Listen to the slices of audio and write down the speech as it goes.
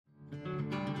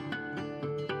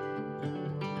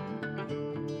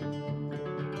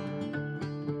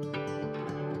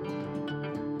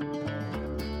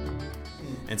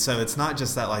And so it's not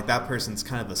just that like that person's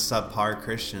kind of a subpar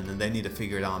Christian and they need to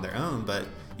figure it out on their own, but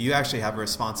you actually have a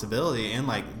responsibility and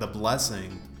like the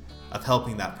blessing of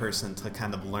helping that person to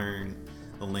kind of learn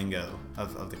the lingo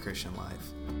of the Christian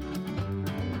life.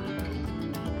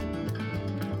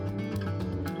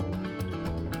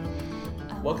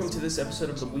 Welcome to this episode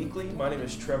of The Weekly. My name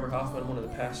is Trevor Hoffman, one of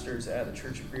the pastors at the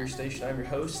Church of Greer Station. I'm your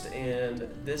host, and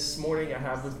this morning I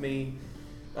have with me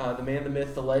the man, the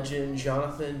myth, the legend,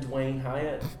 Jonathan Dwayne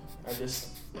Hyatt. I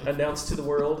just announced to the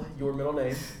world your middle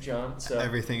name, John. So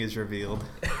everything is revealed.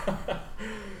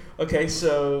 Okay,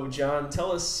 so John,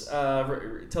 tell us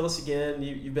again.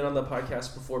 You've been on the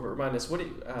podcast before, but remind us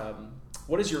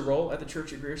what is your role at the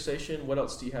Church of Greer Station? What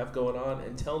else do you have going on?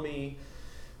 And tell me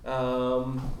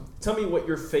what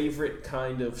your favorite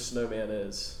kind of snowman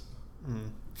is.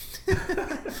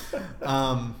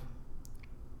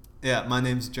 Yeah, my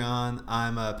name's John.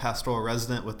 I'm a pastoral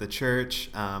resident with the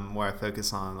church, where I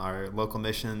focus on our local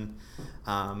mission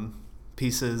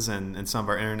pieces and some of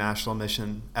our international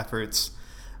mission efforts.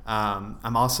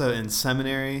 I'm also in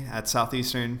seminary at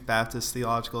Southeastern Baptist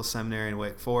Theological Seminary in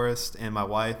Wake Forest, and my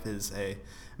wife is a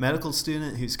medical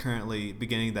student who's currently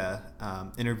beginning the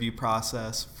interview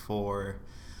process for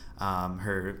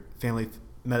her family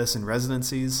medicine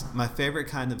residencies. My favorite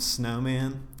kind of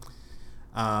snowman,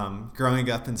 growing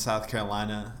up in South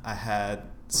Carolina, I had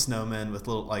snowmen with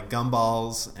little like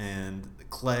gumballs and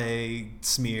clay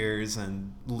smears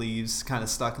and leaves kind of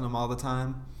stuck in them all the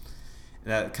time.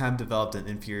 That kind of developed an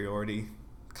inferiority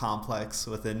complex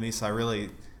within me. So I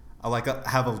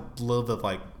have a little bit of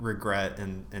like regret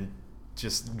and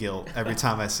just guilt every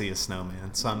time I see a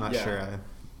snowman. So I'm not sure.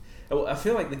 I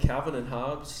feel like the Calvin and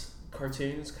Hobbes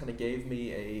cartoons kind of gave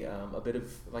me a bit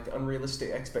of like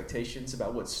unrealistic expectations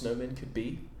about what snowmen could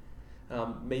be.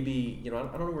 Maybe, I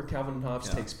don't know where Calvin and Hobbes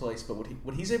takes place, but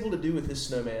what he's able to do with his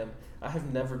snowman, I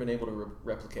have never been able to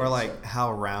replicate. Or like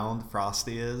how round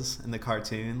Frosty is in the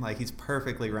cartoon. Like he's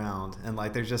perfectly round, and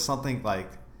like there's just something like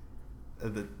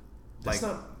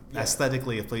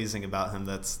aesthetically pleasing about him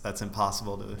that's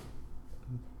impossible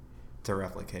to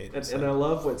replicate. And I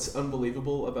love what's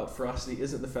unbelievable about Frosty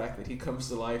isn't the fact that he comes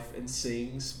to life and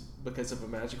sings because of a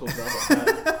magical velvet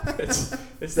hat.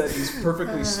 It's that he's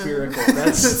perfectly spherical.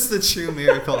 That's the true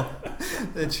miracle.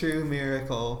 The true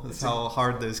miracle is how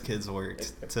hard those kids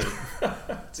worked to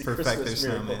perfect their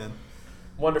snowman.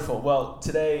 Wonderful. Well,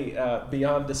 today,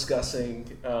 beyond discussing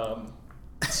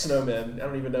snowmen, I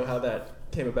don't even know how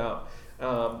that came about.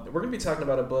 We're going to be talking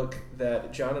about a book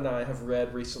that John and I have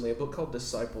read recently, a book called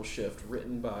Discipleship,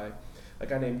 written by a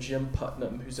guy named Jim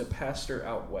Putnam, who's a pastor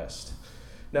out west.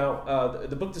 Now,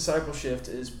 the book Discipleship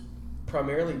is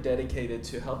primarily dedicated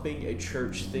to helping a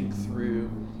church think through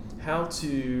how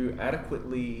to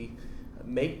adequately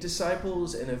make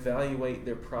disciples and evaluate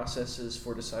their processes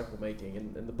for disciple making.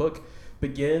 And the book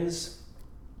begins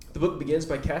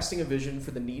by casting a vision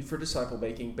for the need for disciple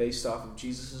making based off of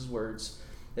Jesus' words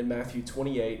in Matthew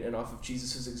 28 and off of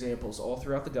Jesus' examples all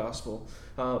throughout the gospel.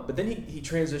 But then he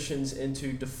transitions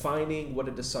into defining what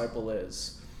a disciple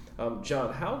is.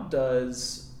 John, how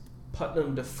does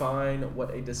Putnam define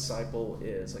what a disciple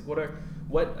is? Like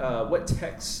what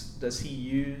texts does he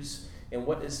use, and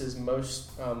what is his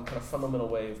most kind of fundamental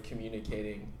way of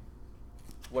communicating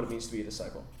what it means to be a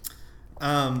disciple?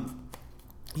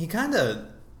 He kind of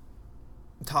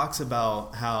talks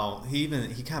about how he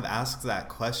kind of asks that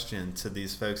question to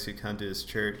these folks who come to his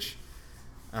church,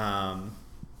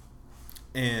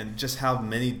 and just how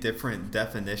many different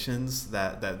definitions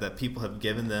that people have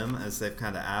given them as they've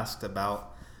kind of asked about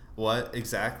what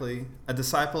exactly a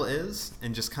disciple is,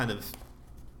 and just kind of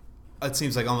it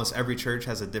seems like almost every church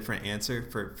has a different answer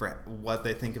for what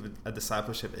they think of a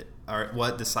discipleship, or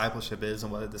what discipleship is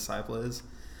and what a disciple is.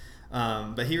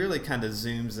 But he really kind of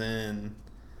zooms in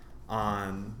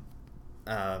on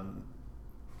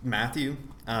Matthew.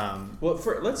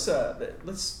 Let's.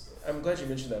 I'm glad you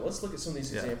mentioned that. Let's look at some of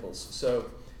these examples. So,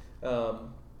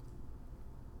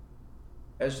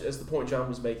 as the point John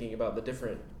was making about the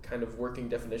different kind of working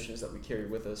definitions that we carry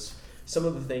with us, some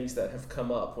of the things that have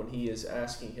come up when he is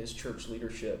asking his church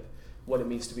leadership what it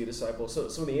means to be a disciple. So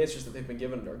some of the answers that they've been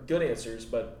given are good answers,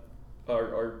 but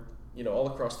are all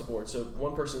across the board. So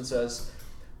one person says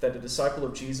that a disciple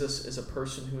of Jesus is a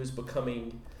person who is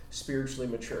becoming spiritually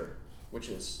mature, which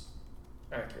is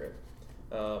accurate.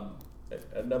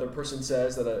 Another person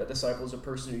says that a disciple is a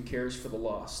person who cares for the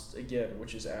lost, again,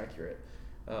 which is accurate.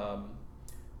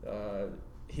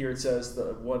 Here it says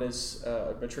that one is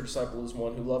a mature disciple is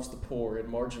one who loves the poor and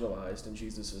marginalized in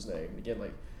Jesus' name. Again,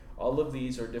 like all of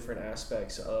these are different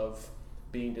aspects of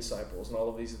being disciples, and all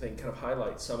of these I think kind of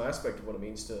highlight some aspect of what it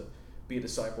means to be a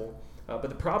disciple. But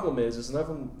the problem is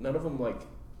none of them like,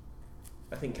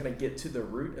 I think, kind of get to the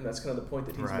root, and that's kind of the point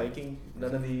that he's making.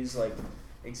 None of these like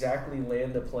exactly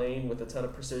land the plane with a ton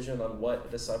of precision on what a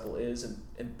disciple is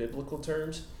in biblical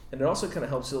terms. And it also kind of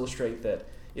helps illustrate that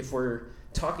if we're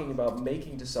talking about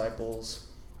making disciples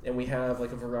and we have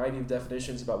like a variety of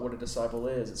definitions about what a disciple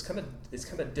is, it's kind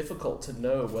of difficult to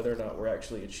know whether or not we're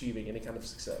actually achieving any kind of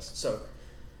success. So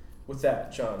with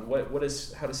that, John,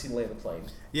 how does he land the plane?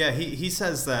 Yeah, he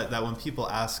says that when people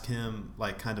ask him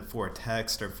like kind of for a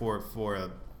text or for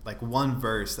a like one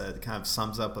verse that kind of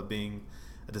sums up what being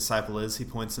a disciple is, he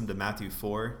points them to Matthew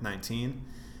 4:19,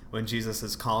 when Jesus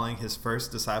is calling his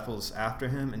first disciples after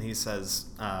him, and he says,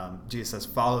 Jesus says,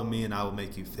 "Follow me, and I will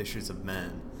make you fishers of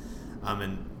men."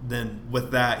 And then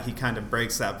with that, he kind of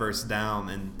breaks that verse down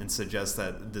and suggests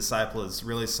that a disciple is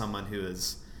really someone who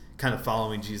is kind of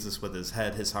following Jesus with his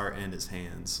head, his heart, and his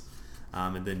hands,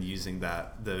 and then using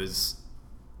those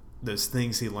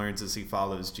things he learns as he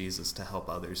follows Jesus to help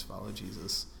others follow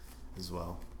Jesus as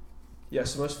well. Yeah,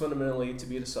 so most fundamentally, to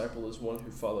be a disciple is one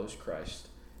who follows Christ.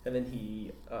 And then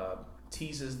he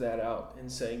teases that out in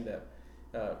saying that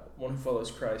one who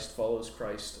follows Christ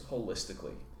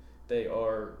holistically. They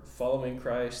are following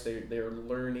Christ. They are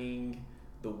learning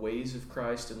the ways of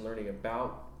Christ and learning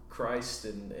about Christ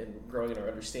and growing in our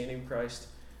understanding of Christ.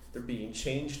 They're being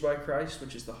changed by Christ,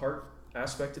 which is the heart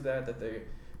aspect of that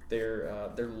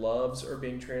their loves are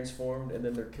being transformed, and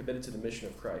then they're committed to the mission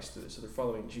of Christ. So they're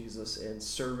following Jesus in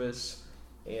service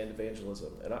and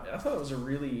evangelism. And I thought it was a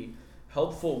really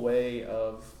helpful way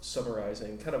of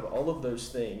summarizing kind of all of those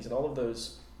things and all of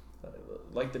those,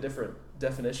 like the different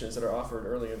definitions that are offered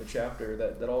earlier in the chapter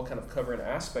that all kind of cover an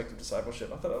aspect of discipleship.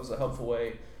 I thought that was a helpful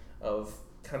way of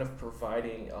kind of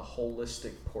providing a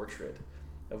holistic portrait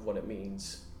of what it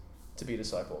means to be a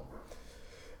disciple.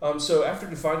 So after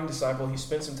defining disciple, he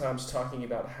spent some time talking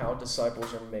about how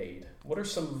disciples are made. What are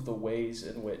some of the ways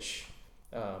in which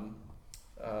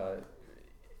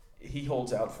he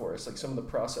holds out for us, like some of the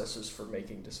processes for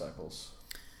making disciples?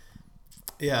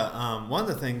 Yeah, one of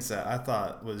the things that I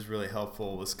thought was really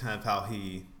helpful was kind of how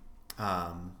he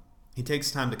takes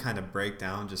time to kind of break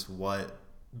down just what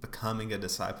becoming a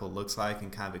disciple looks like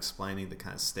and kind of explaining the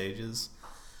kind of stages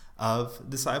of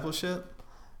discipleship.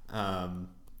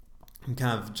 And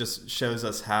kind of just shows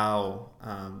us how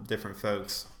different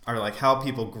folks are, like how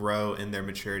people grow in their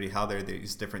maturity, how there are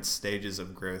these different stages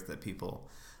of growth that people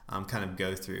kind of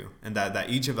go through, and that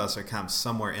each of us are kind of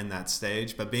somewhere in that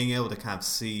stage, but being able to kind of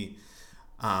see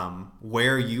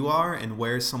where you are and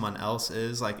where someone else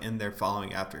is, like in their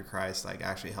following after Christ, like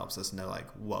actually helps us know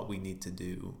like what we need to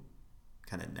do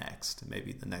kind of next,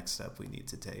 maybe the next step we need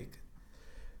to take.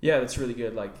 Yeah, that's really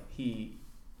good. Like he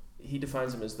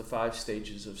defines them as the 5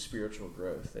 stages of spiritual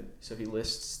growth. And so he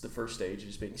lists the first stage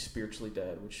as being spiritually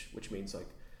dead, which means like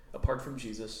apart from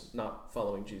Jesus, not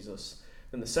following Jesus.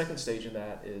 Then the second stage in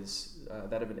that is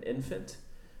that of an infant.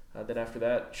 Then after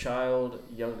that, child,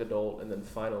 young adult, and then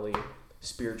finally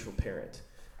spiritual parent.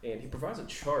 And he provides a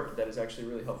chart that is actually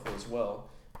really helpful as well,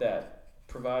 that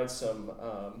provides some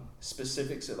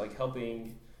specifics at like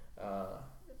helping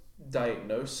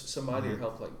diagnose somebody or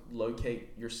help like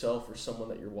locate yourself or someone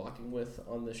that you're walking with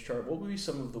on this chart. What would be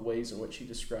some of the ways in which he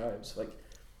describes like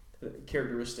the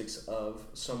characteristics of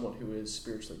someone who is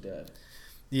spiritually dead?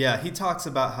 Yeah, he talks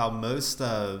about how most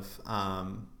of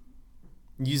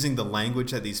using the language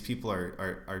that these people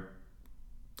are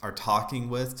talking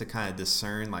with to kind of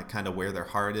discern like kind of where their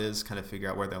heart is, kind of figure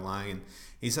out where they're lying. And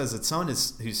he says that someone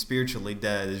who's spiritually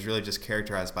dead is really just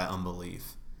characterized by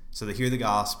unbelief. So they hear the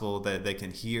gospel, that they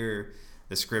can hear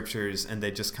the scriptures, and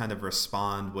they just kind of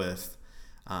respond with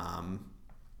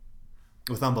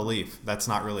unbelief. That's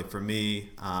not really for me.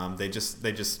 They just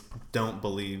don't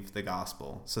believe the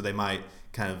gospel. So they might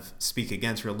kind of speak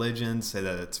against religion, say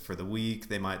that it's for the weak.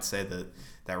 They might say that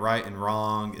right and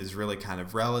wrong is really kind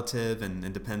of relative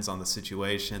and depends on the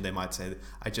situation. They might say,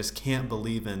 I just can't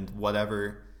believe in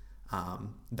whatever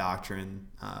doctrine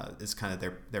is kind of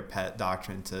their pet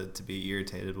doctrine to be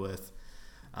irritated with.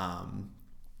 And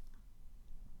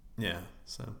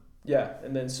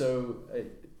then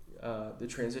the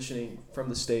transitioning from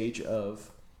the stage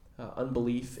of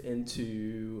unbelief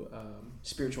into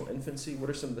spiritual infancy. What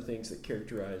are some of the things that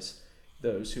characterize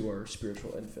those who are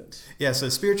spiritual infants? Yeah, so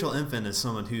spiritual infant is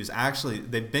someone who's actually,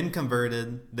 they've been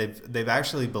converted, they've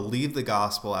actually believed the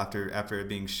gospel after it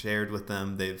being shared with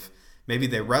them. Maybe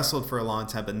they wrestled for a long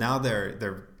time, but now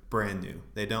they're brand new.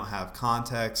 They don't have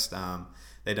context.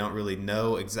 They don't really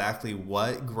know exactly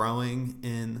what growing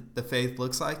in the faith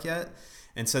looks like yet.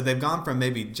 And so they've gone from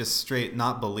maybe just straight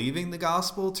not believing the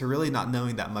gospel to really not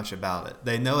knowing that much about it.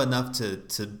 They know enough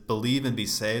to believe and be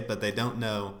saved, but they don't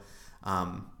know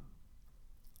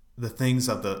the things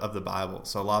of the Bible.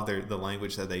 So a lot of the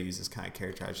language that they use is kind of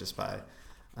characterized just by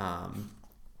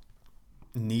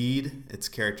need. It's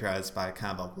characterized by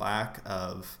kind of a lack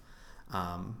of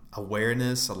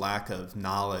awareness, a lack of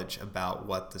knowledge about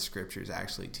what the scriptures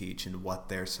actually teach and what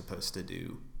they're supposed to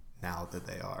do now that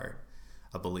they are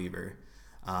a believer.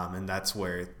 And that's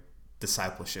where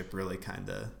discipleship really kind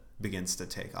of begins to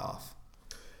take off.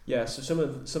 Yeah, so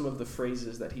some of the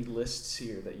phrases that he lists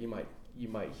here that you might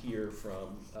hear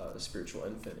from a spiritual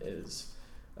infant is,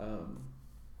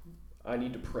 I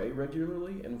need to pray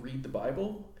regularly and read the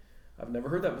Bible. I've never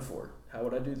heard that before. How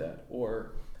would I do that?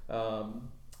 Or I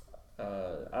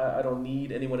don't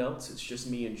need anyone else. It's just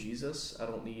me and Jesus. I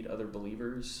don't need other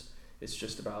believers. It's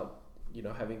just about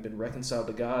having been reconciled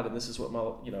to God, and this is what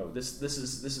my this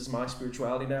is my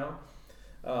spirituality now.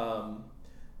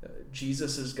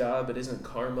 Jesus is God, but isn't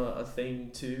karma a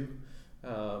thing too?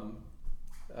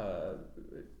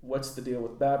 What's the deal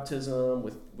with baptism,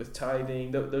 with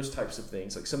tithing, those types of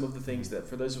things? Like some of the things that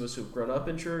for those of us who've grown up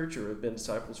in church or have been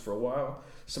disciples for a while,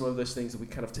 some of those things that we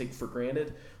kind of take for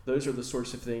granted, those are the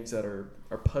sorts of things that are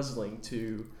puzzling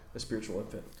to a spiritual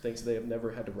infant, things they have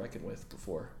never had to reckon with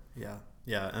before.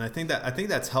 Yeah, and I think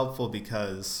that's helpful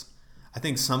because I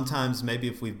think sometimes maybe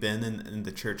if we've been in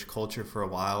the church culture for a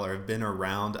while or have been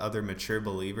around other mature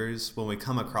believers, when we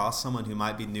come across someone who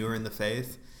might be newer in the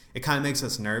faith, it kind of makes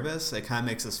us nervous. It kind of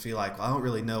makes us feel like, well, I don't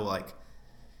really know,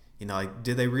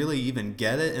 do they really even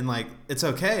get it? And it's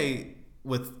okay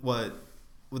with what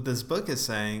this book is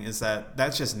saying is that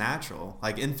that's just natural.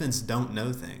 Infants don't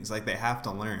know things. They have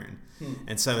to learn.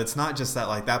 And so it's not just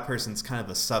that that person's kind of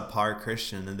a subpar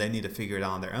Christian and they need to figure it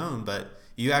out on their own, but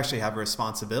you actually have a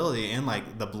responsibility and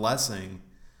the blessing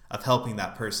of helping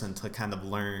that person to kind of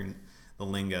learn the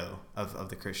lingo of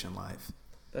the Christian life.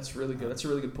 That's really good. That's a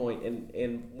really good point.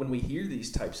 And when we hear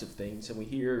these types of things and we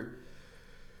hear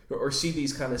or see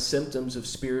these kind of symptoms of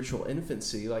spiritual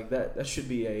infancy, that should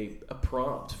be a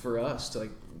prompt for us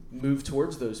to move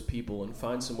towards those people and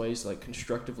find some ways to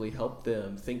constructively help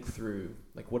them think through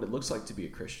what it looks like to be a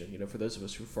Christian, for those of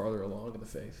us who are farther along in the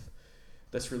faith.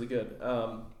 That's really good.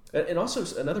 And also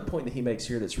another point that he makes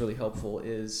here that's really helpful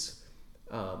is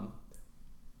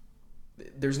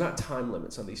there's not time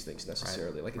limits on these things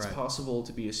necessarily. Right. It's possible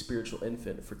to be a spiritual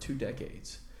infant for 2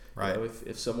 decades. Right.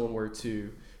 If someone were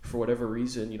to, for whatever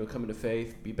reason, come into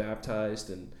faith, be baptized,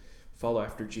 and follow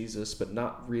after Jesus, but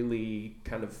not really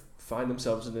kind of find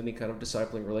themselves in any kind of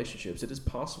discipling relationships, it is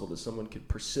possible that someone could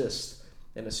persist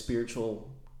in a spiritual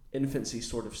infancy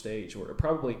sort of stage, or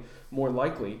probably more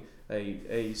likely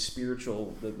a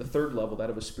spiritual, the third level, that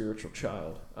of a spiritual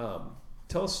child.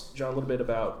 Tell us, John, a little bit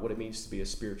about what it means to be a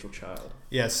spiritual child.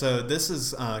 Yeah, so this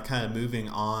is kind of moving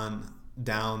on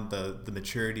down the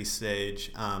maturity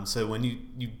stage. So when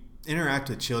you interact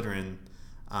with children,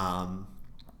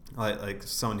 like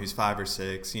someone who's 5 or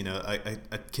 6,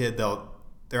 a kid,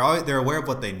 they're aware of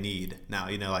what they need now.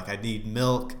 I need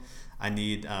milk, I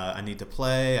need to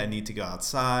play, I need to go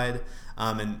outside,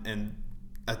 and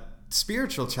a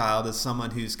spiritual child is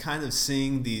someone who's kind of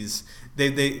seeing these.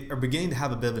 They are beginning to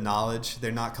have a bit of knowledge.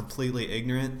 They're not completely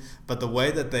ignorant, but the way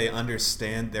that they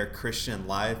understand their Christian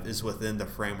life is within the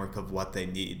framework of what they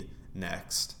need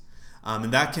next.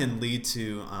 And that can lead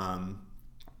to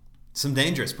some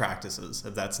dangerous practices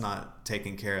if that's not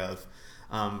taken care of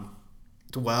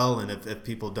well, and if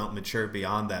people don't mature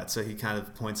beyond that. So he kind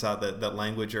of points out that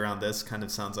language around this kind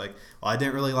of sounds like, well, I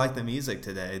didn't really like the music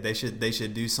today. They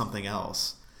should do something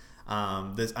else.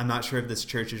 I'm not sure if this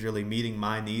church is really meeting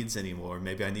my needs anymore.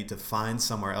 Maybe I need to find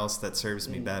somewhere else that serves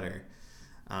me better.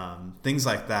 Things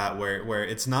like that, where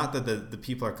it's not that the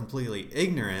people are completely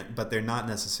ignorant, but they're not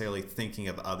necessarily thinking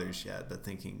of others yet, but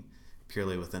thinking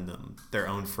purely within their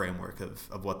own framework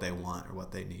of what they want or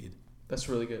what they need. That's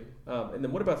really good. And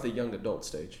then what about the young adult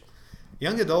stage?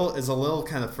 Young adult is a little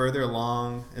kind of further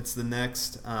along. It's the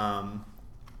next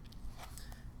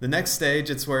stage.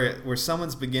 It's where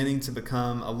someone's beginning to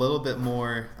become a little bit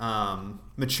more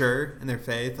mature in their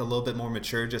faith, a little bit more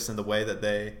mature just in the way that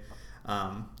they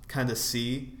kind of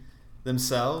see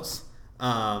themselves.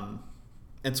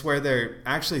 It's where they're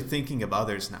actually thinking of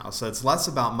others now. So it's less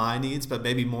about my needs, but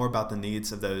maybe more about the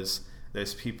needs of those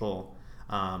people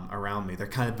around me. They're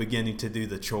kind of beginning to do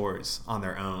the chores on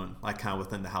their own, kind of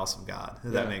within the house of God.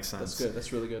 Does that make sense? That's good.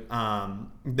 That's really good.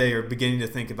 They are beginning to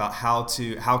think about how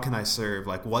can I serve?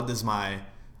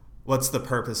 What's the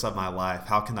purpose of my life?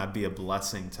 How can I be a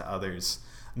blessing to others?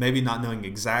 Maybe not knowing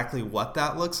exactly what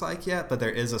that looks like yet, but there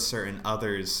is a certain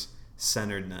others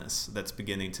centeredness that's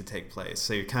beginning to take place.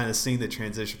 So you're kind of seeing the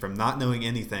transition from not knowing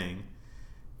anything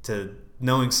to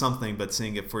knowing something but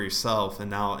seeing it for yourself,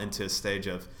 and now into a stage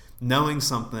of knowing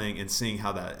something and seeing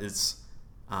how that is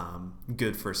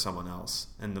good for someone else,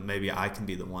 and that maybe I can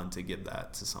be the one to give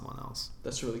that to someone else.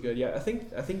 That's really good. Yeah, I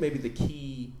think maybe the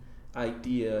key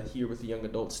idea here with the young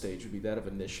adult stage would be that of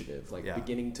initiative, like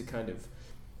beginning to kind of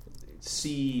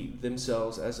see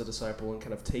themselves as a disciple and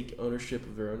kind of take ownership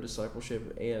of their own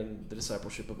discipleship and the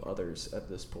discipleship of others at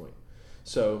this point.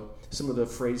 So some of the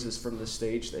phrases from the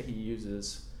stage that he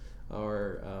uses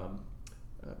are,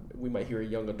 we might hear a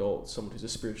young adult, someone who's a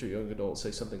spiritual young adult, say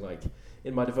something like,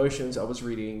 in my devotions I was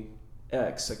reading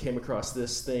X, I came across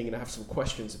this thing and I have some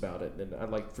questions about it, and I'd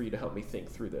like for you to help me think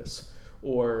through this.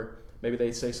 Or maybe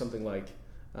they say something like,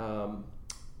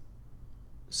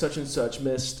 such and such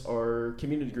missed our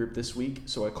community group this week,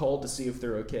 so I called to see if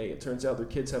they're okay. It turns out their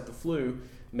kids have the flu.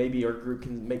 Maybe our group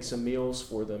can make some meals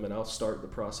for them, and I'll start the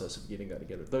process of getting that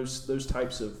together. Those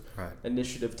types of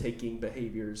initiative-taking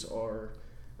behaviors are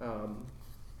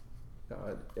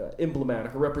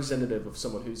emblematic or representative of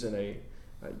someone who's in a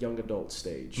young adult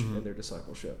stage in their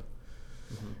discipleship.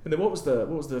 And then what was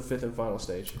the fifth and final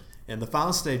stage? And the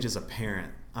final stage is a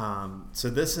parent. So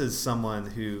this is someone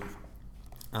who,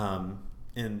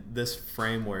 in this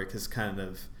framework, has kind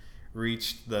of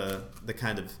reached the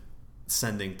kind of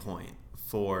sending point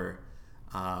for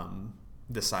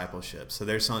discipleship. So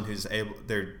there's someone who's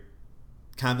they're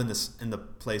kind of in the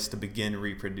place to begin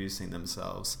reproducing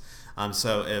themselves.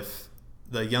 So if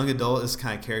the young adult is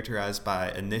kind of characterized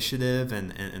by initiative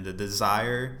and the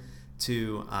desire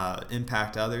to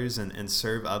impact others and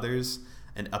serve others,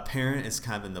 and a parent is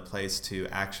kind of in the place to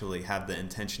actually have the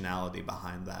intentionality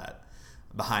behind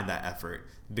that effort.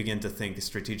 Begin to think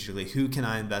strategically, who can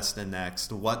I invest in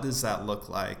next? What does that look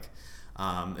like?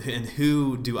 And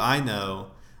who do I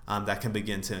know that can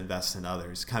begin to invest in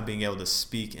others? Kind of being able to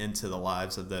speak into the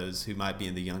lives of those who might be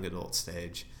in the young adult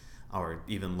stage or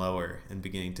even lower, and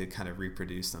beginning to kind of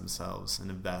reproduce themselves and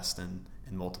invest and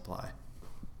multiply.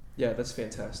 Yeah, that's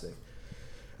fantastic.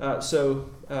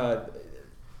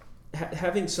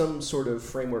 Having some sort of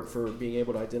framework for being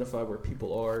able to identify where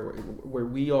people are, where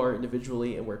we are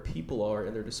individually, and where people are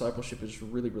in their discipleship is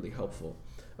really, really helpful.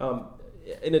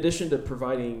 In addition to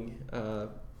providing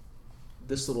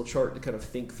this little chart to kind of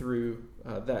think through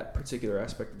that particular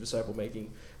aspect of disciple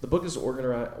making, the book is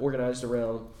organized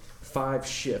around 5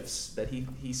 shifts that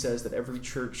he says that every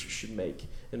church should make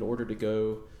in order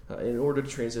to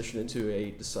transition into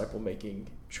a disciple-making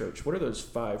church. What are those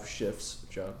 5 shifts,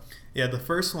 John? Yeah, the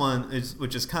first one,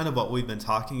 which is kind of what we've been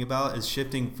talking about, is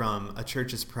shifting from a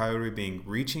church's priority being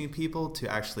reaching people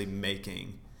to actually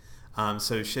making.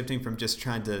 So shifting from just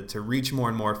trying to reach more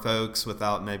and more folks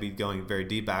without maybe going very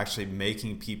deep, but actually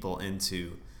making people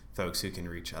into folks who can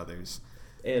reach others.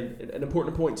 And an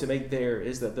important point to make there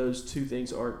is that those two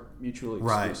things aren't mutually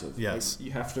exclusive. Right, yes. You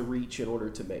have to reach in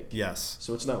order to make. Yes.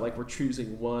 So it's not like we're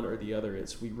choosing one or the other.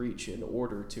 It's we reach in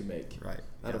order to make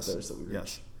out of those that we reach.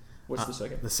 Yes. What's the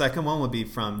second? The second one would be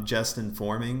from just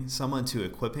informing someone to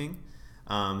equipping.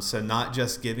 So not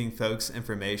just giving folks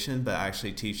information, but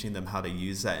actually teaching them how to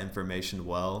use that information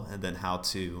well, and then how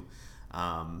to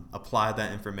apply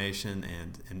that information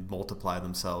and multiply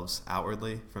themselves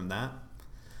outwardly from that.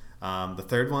 The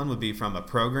third one would be from a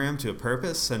program to a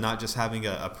purpose. So not just having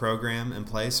a program in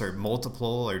place, or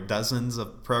multiple or dozens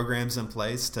of programs in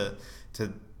place to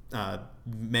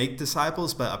make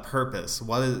disciples, but a purpose.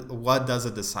 What does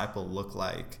a disciple look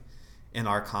like in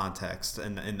our context,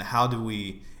 and how do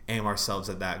we aim ourselves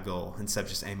at that goal instead of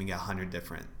just aiming at 100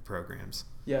 different programs?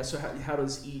 Yeah, so how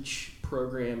does each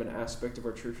program and aspect of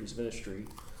our church's ministry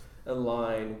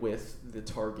align with the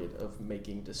target of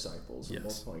making disciples and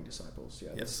multiplying disciples?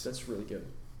 Yeah, that's really good.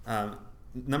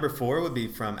 Number 4 would be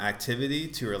from activity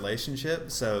to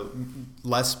relationship. So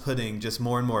less putting just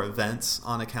more and more events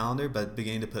on a calendar, but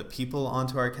beginning to put people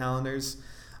onto our calendars.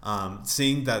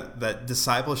 Seeing that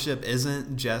discipleship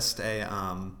isn't just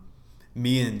a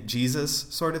me and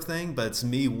Jesus sort of thing, but it's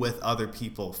me with other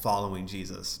people following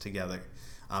Jesus together.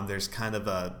 There's kind of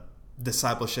a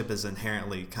discipleship is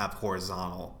inherently kind of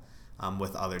horizontal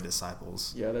with other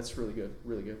disciples. Yeah, that's really good,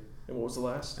 really good. And what was the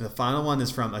last? And the final one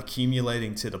is from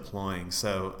accumulating to deploying.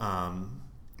 So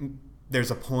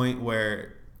there's a point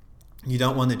where you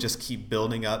don't want to just keep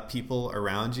building up people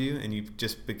around you, and you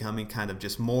just becoming kind of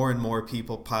just more and more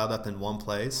people piled up in one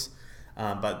place,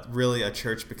 but really a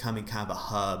church becoming kind of a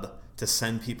hub to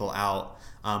send people out,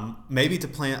 maybe to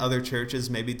plant other churches,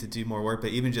 maybe to do more work,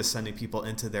 but even just sending people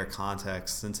into their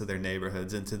contexts, into their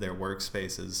neighborhoods, into their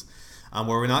workspaces, where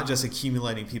we're not just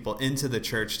accumulating people into the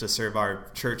church to serve our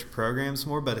church programs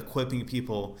more, but equipping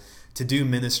people to do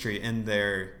ministry in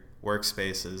their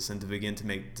workspaces and to begin to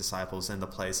make disciples in the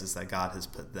places that God has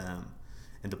put them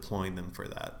and deploying them for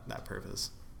that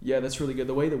purpose. Yeah, that's really good.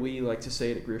 The way that we like to say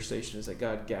it at Greer Station is that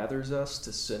God gathers us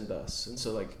to send us. And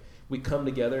so like we come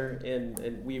together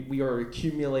and we are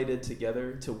accumulated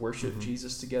together to worship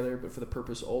Jesus together, but for the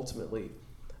purpose ultimately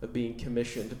of being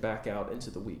commissioned back out into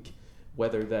the week,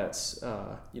 whether that's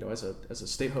as a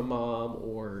stay-at-home mom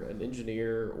or an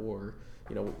engineer or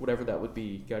whatever that would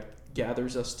be. God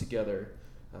gathers us together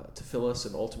to fill us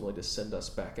and ultimately to send us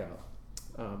back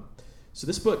out. So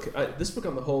this book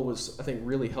on the whole was, I think,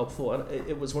 really helpful.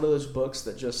 It was one of those books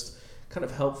that just kind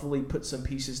of helpfully put some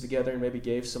pieces together and maybe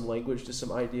gave some language to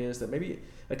some ideas that maybe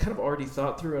I kind of already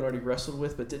thought through and already wrestled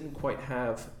with, but didn't quite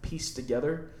have pieced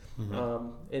together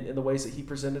in the ways that he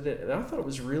presented it. And I thought it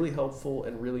was really helpful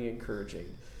and really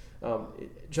encouraging.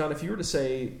 John, if you were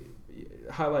to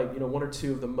highlight one or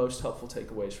two of the most helpful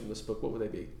takeaways from this book, what would they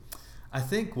be? I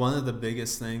think one of the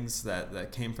biggest things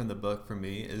that came from the book for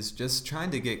me is just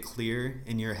trying to get clear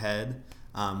in your head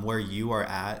where you are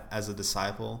at as a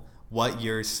disciple, what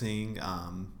you're seeing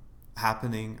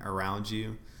happening around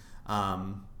you.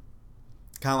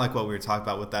 Kind of like what we were talking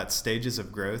about with that stages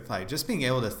of growth, like just being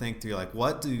able to think through like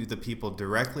what do the people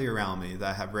directly around me that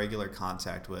I have regular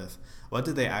contact with, what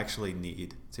do they actually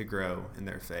need to grow in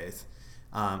their faith?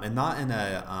 And not in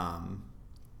a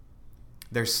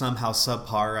they're somehow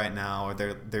subpar right now, or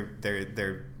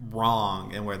they're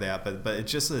wrong in where they are, but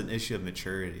it's just an issue of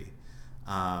maturity.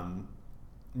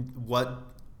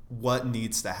 What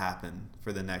needs to happen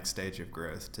for the next stage of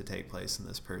growth to take place in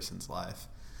this person's life?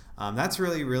 That's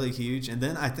really, really huge. And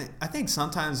then I think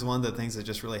sometimes one of the things that's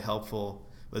just really helpful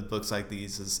with books like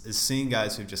these is seeing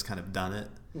guys who've just kind of done it,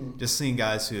 just seeing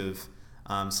guys who've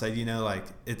said, like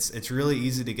it's really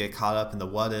easy to get caught up in the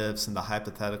what ifs and the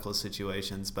hypothetical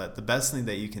situations, but the best thing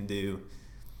that you can do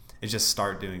is just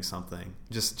start doing something.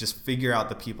 Just figure out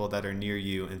the people that are near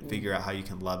you and figure out how you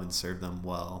can love and serve them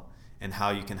well and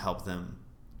how you can help them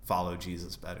follow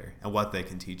Jesus better and what they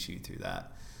can teach you through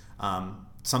that.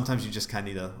 Sometimes you just kind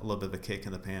of need a little bit of a kick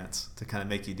in the pants to kind of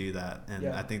make you do that. And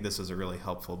I think this was a really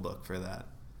helpful book for that.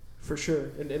 For sure.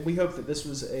 And we hope that this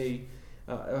was a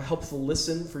helpful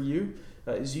listen for you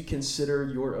as you consider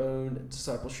your own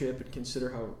discipleship and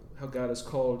consider how God has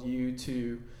called you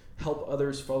to help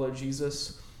others follow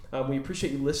Jesus. We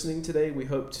appreciate you listening today. We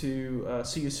hope to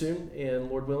see you soon,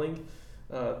 and Lord willing,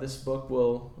 this book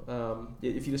will,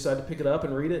 if you decide to pick it up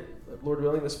and read it, Lord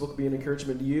willing, this book will be an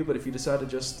encouragement to you. But if you decide to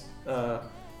just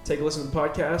take a listen to the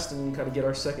podcast and kind of get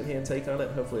our secondhand take on it,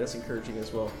 hopefully that's encouraging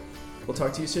as well. We'll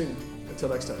talk to you soon. Until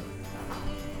next time.